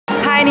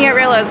Hi,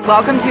 Neorealers.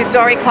 Welcome to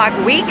Dorie Clark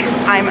Week.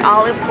 I'm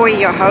Olive Hui,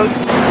 your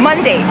host.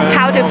 Monday,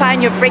 how to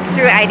find your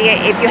breakthrough idea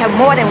if you have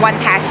more than one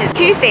passion.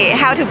 Tuesday,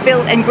 how to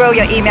build and grow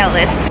your email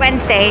list.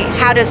 Wednesday,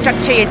 how to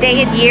structure your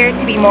day and year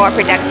to be more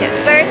productive.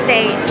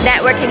 Thursday,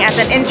 networking as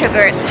an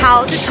introvert,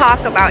 how to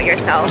talk about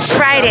yourself.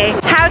 Friday,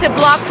 how to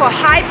blog for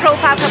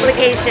high-profile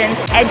publications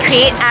and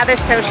create other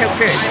social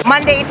proof.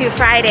 Monday to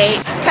Friday,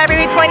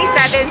 February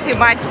 27th to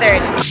March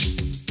 3rd.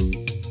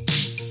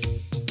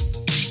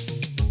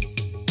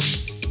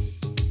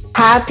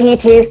 Happy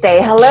Tuesday.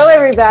 Hello,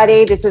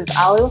 everybody. This is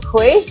Olive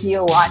Hui.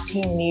 You're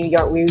watching New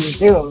York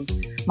Resume.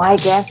 My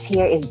guest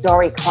here is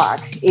Dorie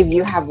Clark. If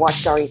you have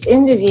watched Dorie's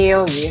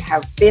interview, you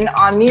have been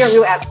on New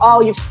York at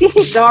all, you've seen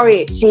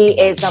Dorie. She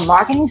is a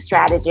marketing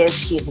strategist.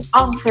 She's an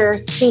author,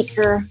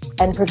 speaker,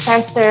 and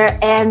professor,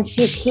 and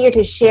she's here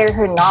to share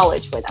her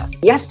knowledge with us.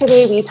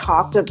 Yesterday, we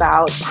talked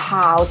about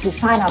how to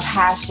find our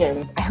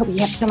passion. I hope you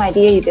have some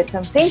idea. You did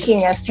some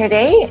thinking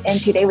yesterday, and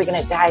today we're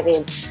going to dive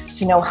in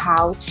to know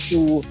how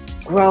to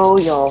grow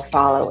your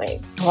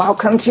following.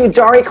 Welcome to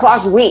Dorie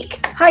Clark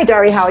Week. Hi,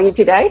 Dorie. How are you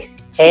today?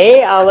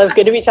 Hey, Olive.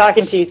 Good to be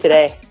talking to you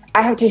today.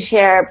 I have to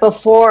share,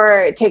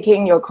 before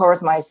taking your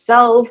course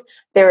myself,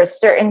 there are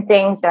certain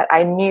things that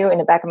I knew in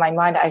the back of my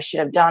mind I should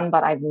have done,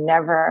 but I've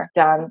never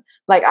done.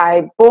 Like,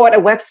 I bought a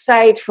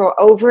website for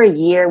over a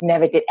year,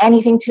 never did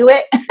anything to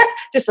it.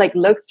 Just like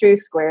looked through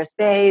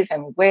Squarespace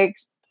and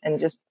Wix and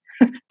just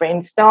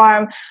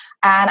brainstorm.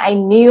 And I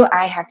knew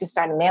I had to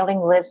start a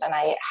mailing list, and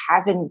I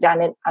haven't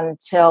done it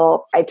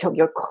until I took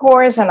your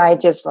course, and I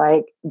just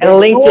like a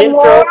LinkedIn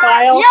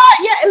profile.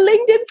 Yeah, a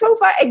LinkedIn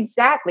profile.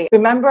 Exactly.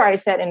 Remember I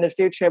said in the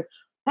field trip,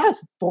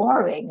 that's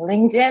boring,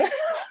 LinkedIn.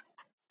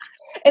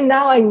 And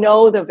now I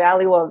know the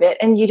value of it.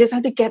 And you just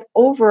have to get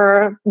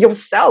over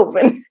yourself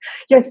and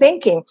your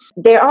thinking.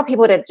 There are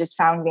people that just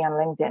found me on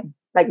LinkedIn,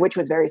 like, which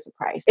was very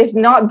surprised. It's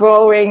not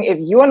boring if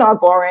you're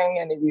not boring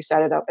and if you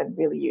set it up and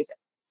really use it.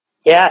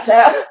 Yes.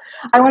 So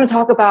I want to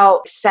talk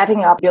about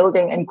setting up,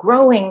 building, and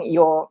growing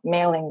your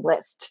mailing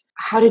list.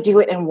 How to do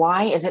it and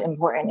why is it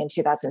important in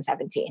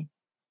 2017?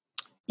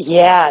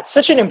 Yeah, it's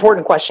such an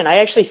important question. I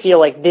actually feel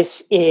like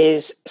this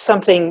is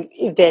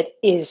something that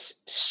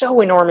is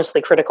so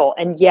enormously critical.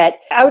 And yet,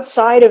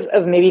 outside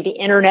of maybe the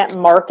internet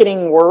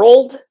marketing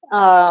world,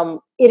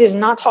 it is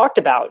not talked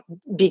about,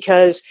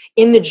 because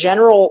in the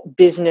general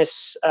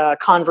business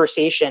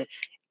conversation,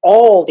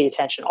 all the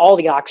attention, all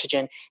the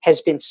oxygen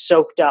has been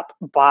soaked up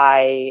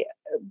by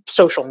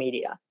social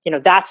media. You know,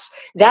 that's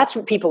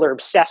what people are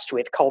obsessed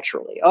with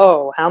culturally.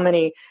 Oh, how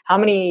many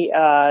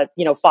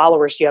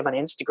followers do you have on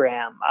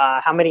Instagram?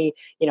 How many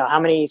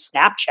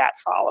Snapchat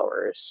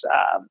followers?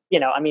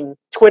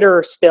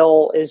 Twitter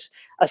still is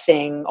a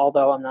thing,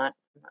 although I'm not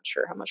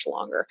sure how much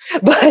longer,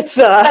 but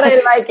I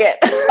like it.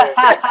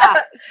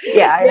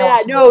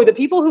 The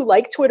people who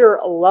like Twitter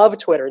love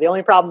Twitter. The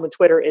only problem with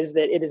Twitter is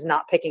that it is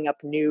not picking up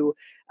new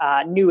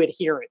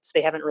adherents.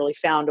 They haven't really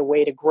found a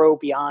way to grow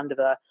beyond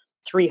the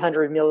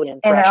 300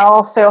 million threshold. And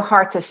also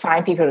hard to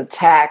find people to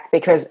tag,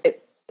 because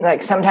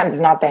sometimes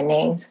it's not their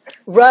names.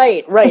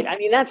 Right. I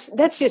mean,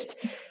 that's just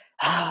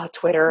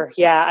Twitter.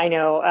 Yeah, I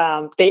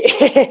know.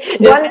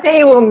 One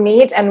day we'll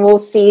meet and we'll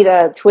see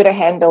the Twitter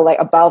handle like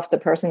above the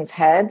person's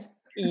head.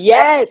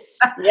 Yes.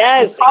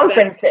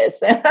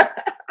 Conferences.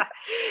 Exactly.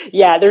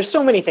 Yeah, there's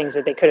so many things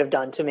that they could have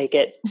done to make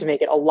it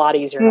a lot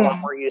easier and a lot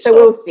more useful. So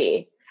we'll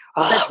see.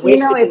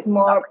 It's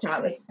more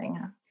promising.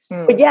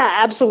 But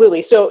yeah,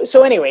 absolutely. So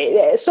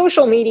anyway,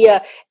 social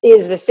media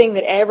is the thing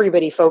that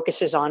everybody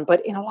focuses on,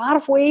 but in a lot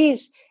of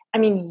ways, I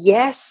mean,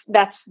 yes,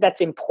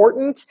 that's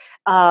important.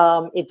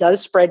 It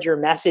does spread your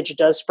message, it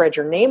does spread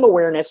your name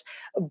awareness,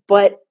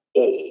 but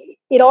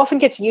it often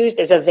gets used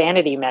as a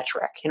vanity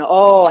metric.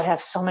 I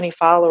have so many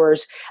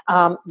followers.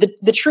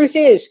 The truth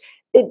is,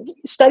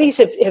 studies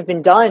have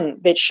been done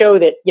that show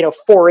that,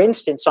 for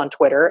instance, on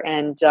Twitter,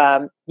 and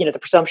the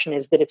presumption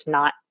is that it's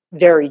not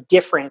very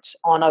different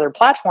on other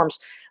platforms,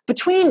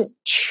 between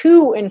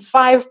 2 and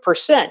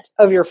 5%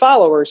 of your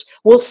followers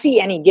will see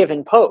any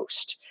given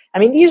post. I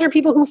mean, these are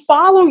people who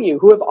follow you,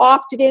 who have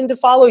opted in to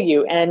follow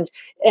you, and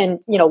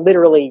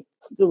literally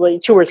 2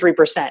 or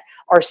 3%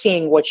 are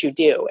seeing what you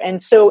do.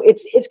 And so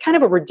it's kind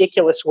of a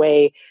ridiculous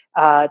way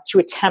to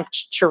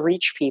attempt to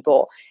reach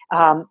people.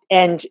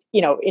 In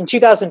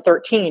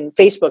 2013,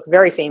 Facebook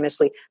very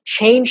famously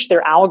changed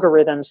their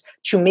algorithms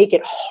to make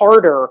it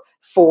harder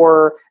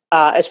for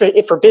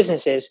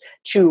businesses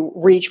to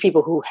reach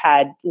people who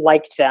had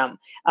liked them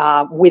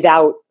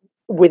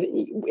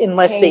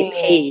unless they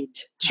paid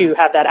to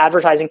have that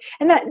advertising.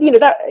 And that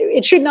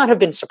it should not have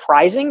been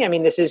surprising. I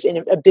mean, this is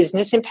a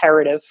business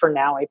imperative for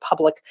now a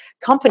public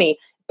company,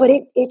 but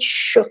it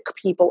shook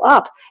people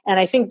up. And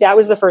I think that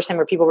was the first time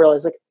where people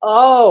realized, like,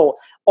 oh,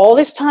 all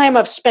this time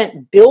I've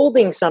spent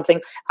building something,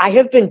 I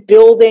have been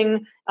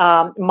building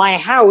my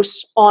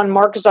house on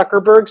Mark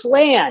Zuckerberg's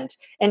land,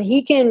 and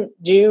he can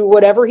do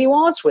whatever he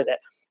wants with it.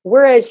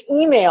 Whereas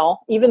email,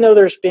 even though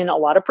there's been a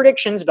lot of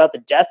predictions about the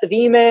death of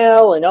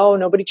email and,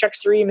 nobody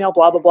checks their email,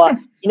 blah, blah, blah.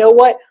 You know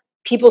what?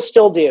 People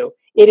still do.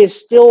 It is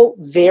still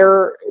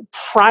their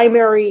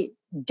primary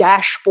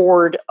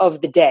dashboard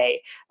of the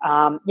day.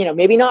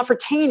 Maybe not for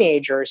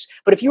teenagers,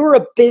 but if you're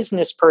a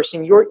business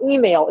person, your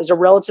email is a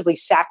relatively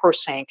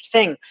sacrosanct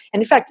thing.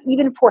 And in fact,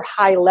 even for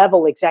high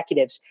level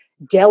executives,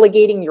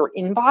 delegating your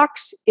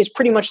inbox is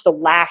pretty much the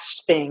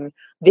last thing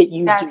that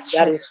you do.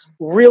 That is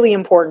really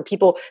important.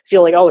 People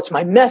feel like, oh, it's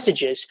my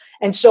messages.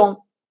 And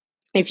so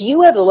if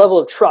you have the level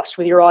of trust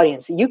with your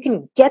audience that you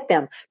can get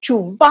them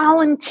to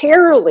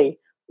voluntarily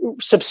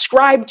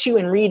subscribe to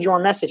and read your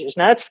messages.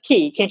 Now that's the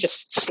key. You can't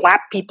just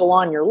slap people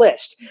on your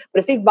list. But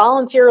if they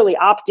voluntarily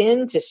opt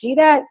in to see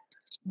that,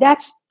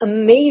 that's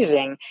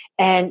amazing.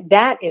 And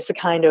that is the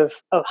kind of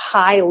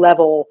high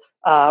level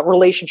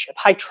relationship,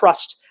 high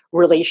trust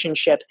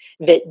relationship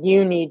that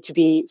you need to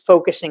be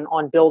focusing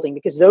on building,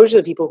 because those are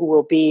the people who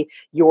will be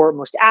your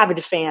most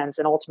avid fans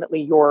and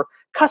ultimately your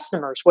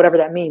customers, whatever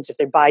that means. If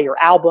they buy your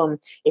album,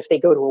 if they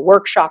go to a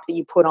workshop that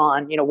you put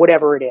on,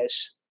 whatever it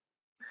is.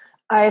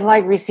 I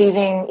like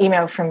receiving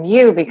email from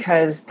you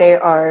because they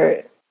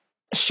are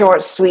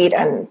short, sweet,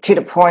 and to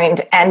the point.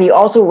 And you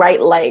also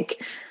write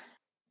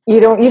you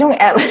don't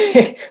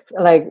add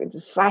like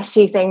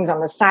flashy things on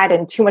the side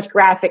and too much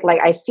graphic.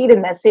 Like I see the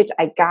message,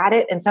 I got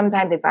it. And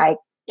sometimes if I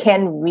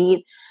can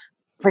read,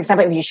 for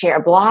example, if you share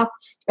a blog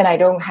and I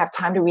don't have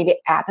time to read it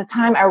at the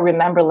time, I'll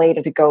remember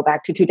later to go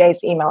back to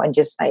today's email and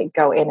just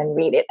go in and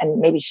read it and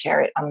maybe share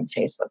it on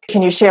Facebook.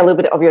 Can you share a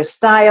little bit of your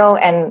style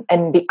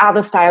and the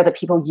other styles that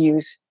people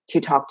use to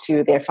talk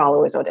to their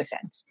followers or their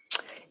fans?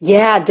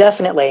 Yeah,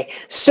 definitely.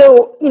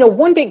 So,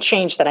 one big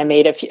change that I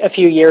made a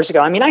few years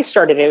ago, I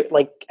started it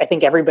like I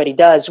think everybody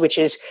does, which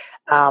is,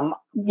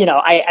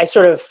 I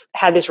sort of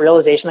had this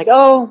realization like,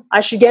 oh,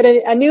 I should get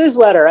a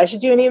newsletter. I should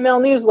do an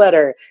email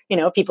newsletter.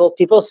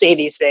 People say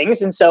these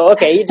things. And so,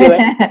 okay, you do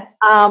it.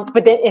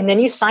 But then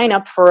you sign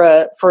up for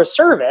a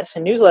service, a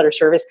newsletter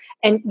service.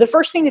 And the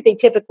first thing that they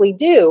typically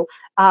do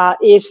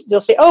is they'll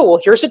say, oh, well,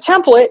 here's a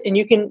template and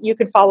you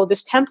can follow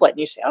this template.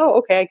 And you say, oh,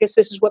 okay, I guess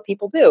this is what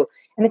people do.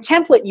 And the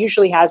template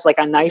usually has like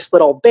a nice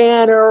little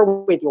banner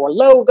with your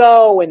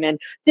logo and then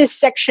this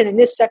section and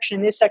this section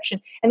and this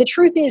section. And the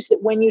truth is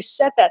that when you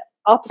set that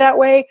up that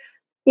way,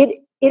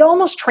 it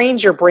almost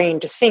trains your brain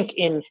to think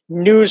in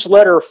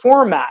newsletter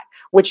format,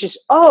 which is,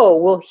 oh,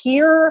 well,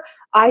 here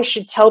I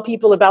should tell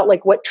people about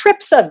like what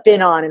trips I've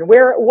been on and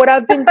what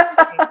I've been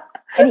doing.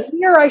 And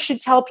here I should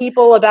tell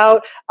people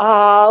about,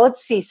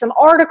 some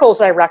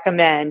articles I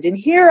recommend. And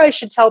here I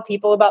should tell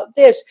people about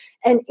this.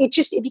 And it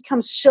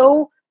becomes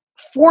so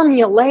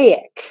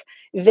formulaic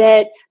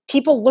that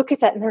people look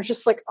at that and they're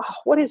just like, oh,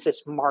 what is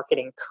this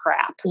marketing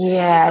crap?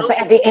 Yeah. So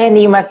at the end,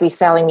 you must be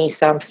selling me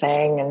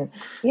something. And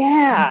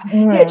yeah,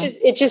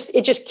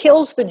 it just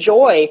kills the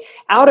joy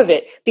out of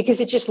it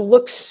because it just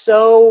looks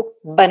so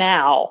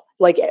banal,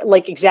 like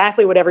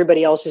exactly what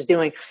everybody else is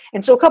doing.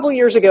 And so a couple of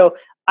years ago,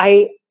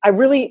 I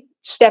really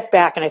stepped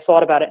back and I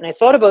thought about it, and I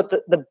thought about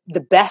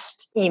the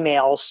best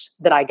emails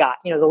that I got,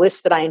 the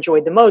list that I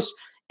enjoyed the most,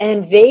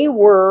 and they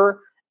were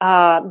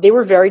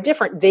very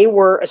different. They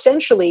were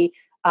essentially,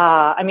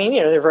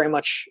 they're very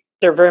much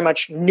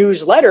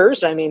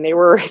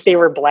newsletters. They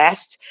were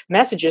blast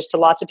messages to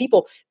lots of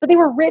people, but they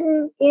were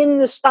written in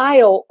the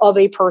style of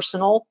a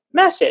personal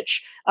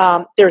message.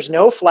 There's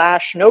no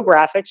flash, no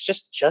graphics,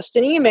 just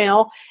an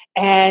email,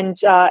 and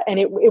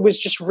it was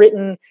just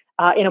written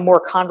in a more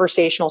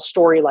conversational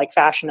story-like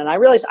fashion. And I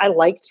realized I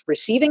liked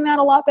receiving that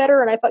a lot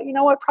better. And I thought, you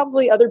know what,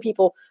 probably other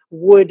people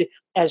would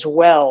as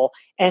well.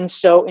 And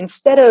so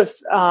instead of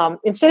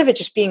it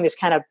just being this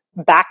kind of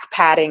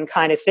back-patting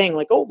kind of thing,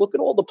 like, oh, look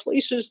at all the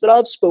places that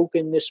I've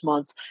spoken this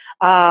month,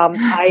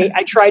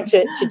 I tried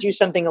to do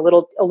something a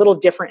little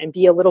different and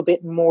be a little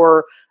bit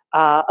more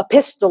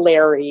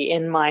epistolary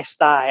in my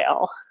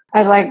style.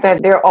 I like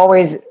that they're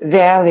always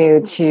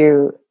value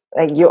to,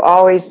 like, you're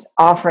always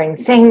offering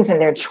things and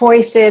their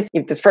choices.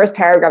 If the first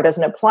paragraph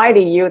doesn't apply to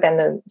you,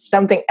 then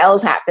something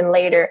else happened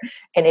later,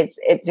 and it's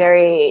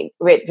very,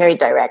 very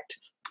direct.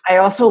 I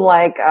also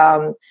like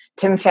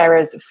Tim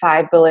Ferriss'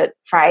 5-Bullet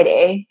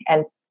Friday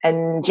and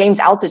James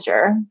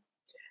Altucher.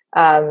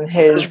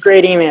 His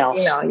great emails.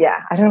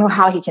 Yeah, I don't know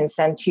how he can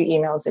send 2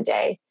 emails a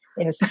day.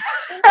 It's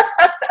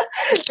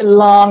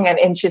long and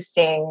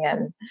interesting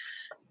and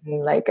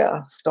like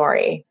a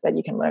story that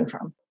you can learn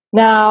from.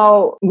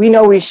 Now, we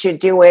know we should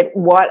do it.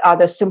 What are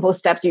the simple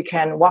steps you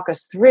can walk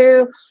us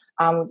through?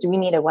 Do we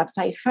need a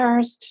website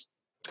first?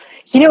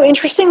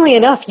 Interestingly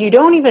enough, you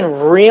don't even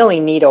really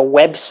need a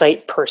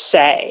website per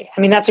se.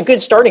 That's a good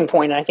starting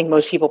point, and I think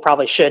most people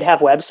probably should have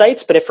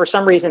websites. But if for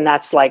some reason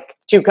that's like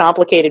too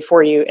complicated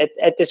for you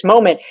at this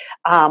moment,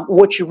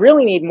 what you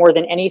really need more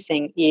than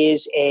anything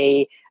is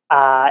a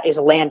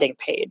landing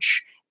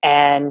page.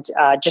 And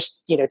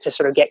just to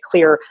sort of get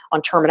clear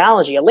on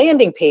terminology, a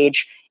landing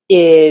page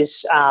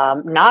is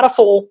not a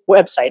full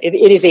website. It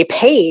is a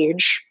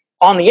page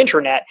on the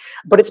internet,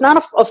 but it's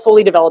not a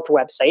fully developed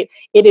website.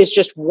 It is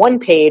just one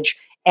page,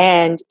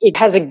 and it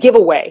has a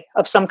giveaway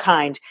of some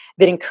kind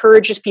that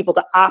encourages people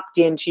to opt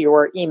into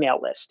your email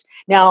list.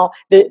 Now,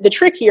 the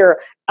trick here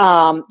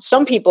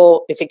Some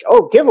people, they think,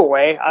 oh,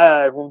 giveaway.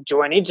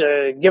 Do I need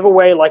to give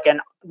away like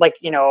an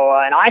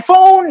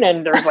iPhone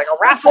and there's like a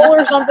raffle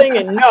or something?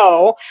 And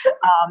no,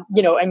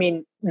 I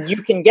mean,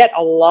 you can get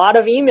a lot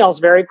of emails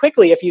very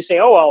quickly if you say,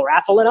 oh, I'll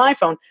raffle an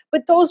iPhone,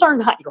 but those are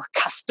not your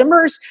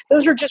customers.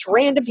 Those are just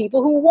random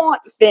people who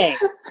want things.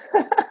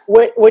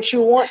 What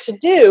you want to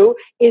do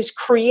is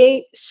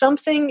create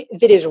something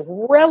that is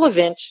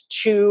relevant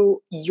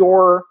to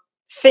your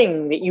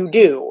thing that you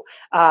do.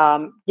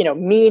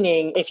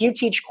 Meaning if you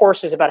teach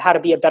courses about how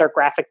to be a better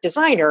graphic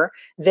designer,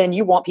 then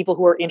you want people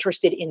who are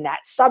interested in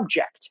that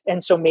subject.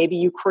 And so maybe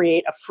you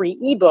create a free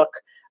ebook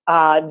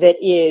that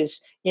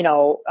is,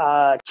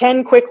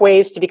 10 quick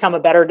ways to become a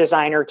better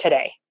designer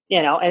today.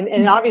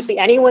 And obviously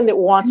anyone that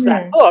wants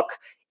that book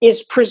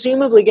is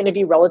presumably going to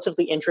be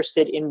relatively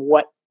interested in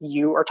what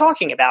you are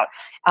talking about.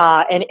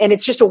 And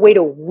it's just a way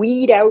to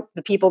weed out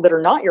the people that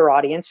are not your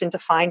audience and to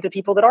find the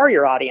people that are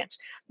your audience.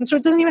 And so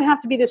it doesn't even have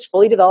to be this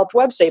fully developed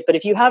website, but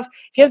if you have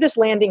this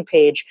landing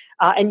page,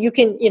 and you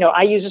can,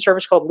 I use a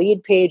service called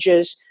Lead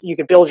Pages. You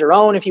could build your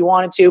own if you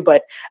wanted to,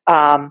 but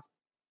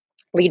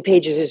Lead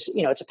Pages is,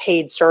 it's a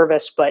paid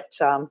service, but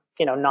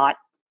not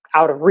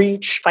out of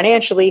reach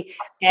financially.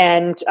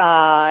 And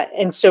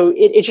so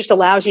it just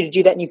allows you to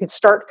do that. And you can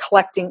start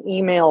collecting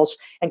emails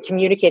and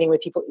communicating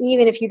with people,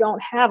 even if you don't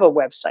have a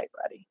website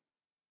ready.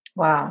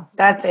 Wow.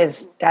 That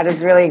is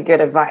really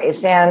good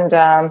advice. And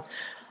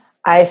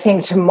I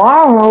think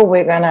tomorrow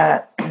we're going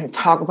to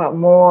talk about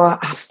more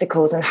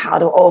obstacles and how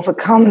to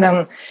overcome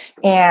them.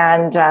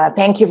 And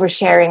thank you for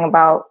sharing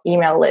about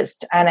email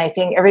list. And I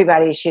think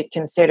everybody should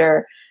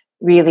consider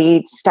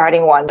really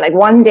starting one. Like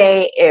one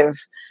day, if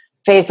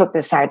Facebook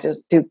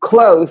decides to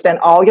close, then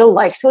all your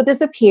likes will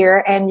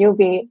disappear and you'll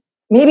be,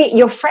 maybe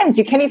your friends,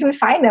 you can't even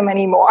find them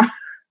anymore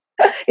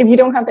if you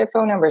don't have their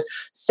phone numbers.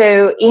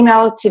 So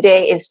email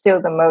today is still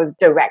the most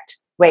direct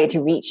way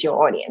to reach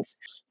your audience.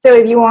 So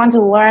if you want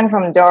to learn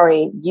from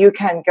Dorie, you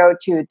can go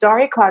to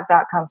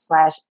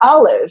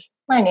dorieclark.com/olive,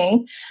 my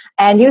name,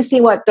 and you see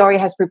what Dorie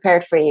has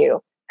prepared for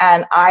you.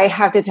 And I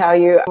have to tell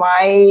you,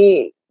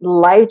 my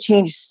life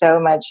changed so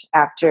much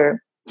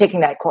after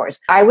taking that course.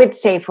 I would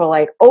say for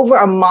like over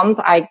a month,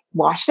 I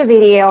watched the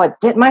video, I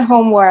did my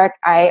homework.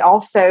 I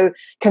also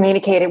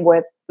communicated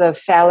with the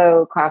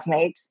fellow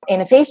classmates in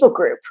a Facebook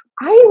group.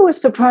 I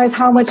was surprised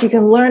how much you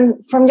can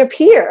learn from your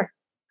peer,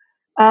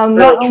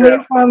 not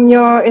only from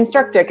your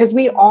instructor, because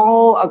we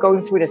all are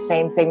going through the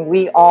same thing.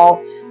 We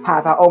all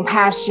have our own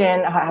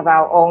passion, have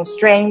our own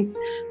strengths,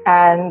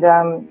 and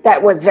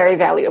that was very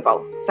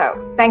valuable. So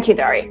thank you,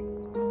 Dorie.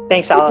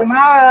 Thanks, Olive. See you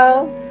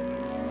tomorrow.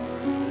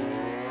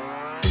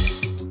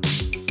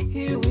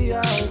 Here we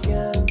are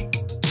again,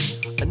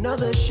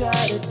 another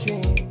shattered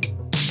dream.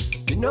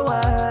 You know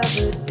I have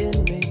it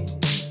in me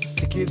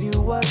to give you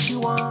what you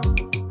want,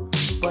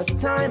 but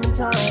time and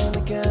time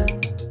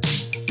again,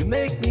 you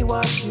make me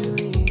watch you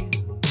leave.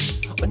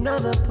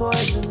 Another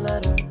poison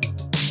letter,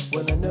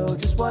 when I know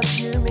just what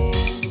you mean.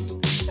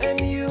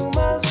 And you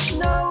must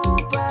know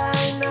by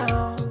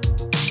now,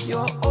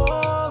 you're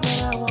all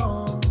that I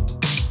want.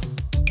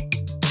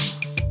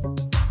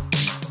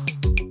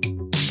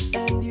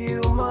 And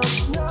you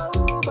must know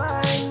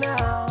by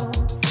now,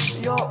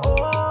 you're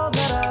all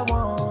that I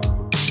want.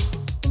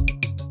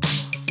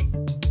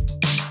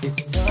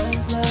 It's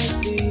times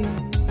like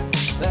these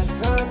that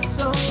hurt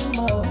so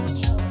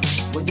much,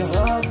 when your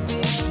heart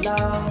beats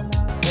loud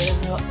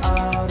and you're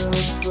out of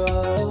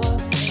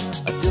trust.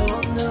 I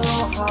don't know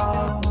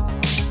how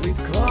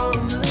we've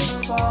come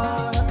this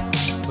far,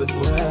 but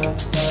we're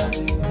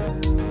finding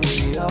who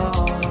we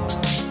are.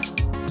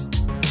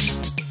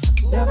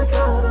 Never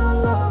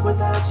gonna love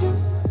without you,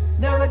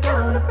 never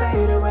gonna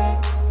fade away.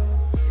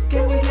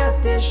 Can we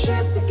get this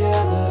shit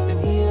together and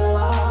heal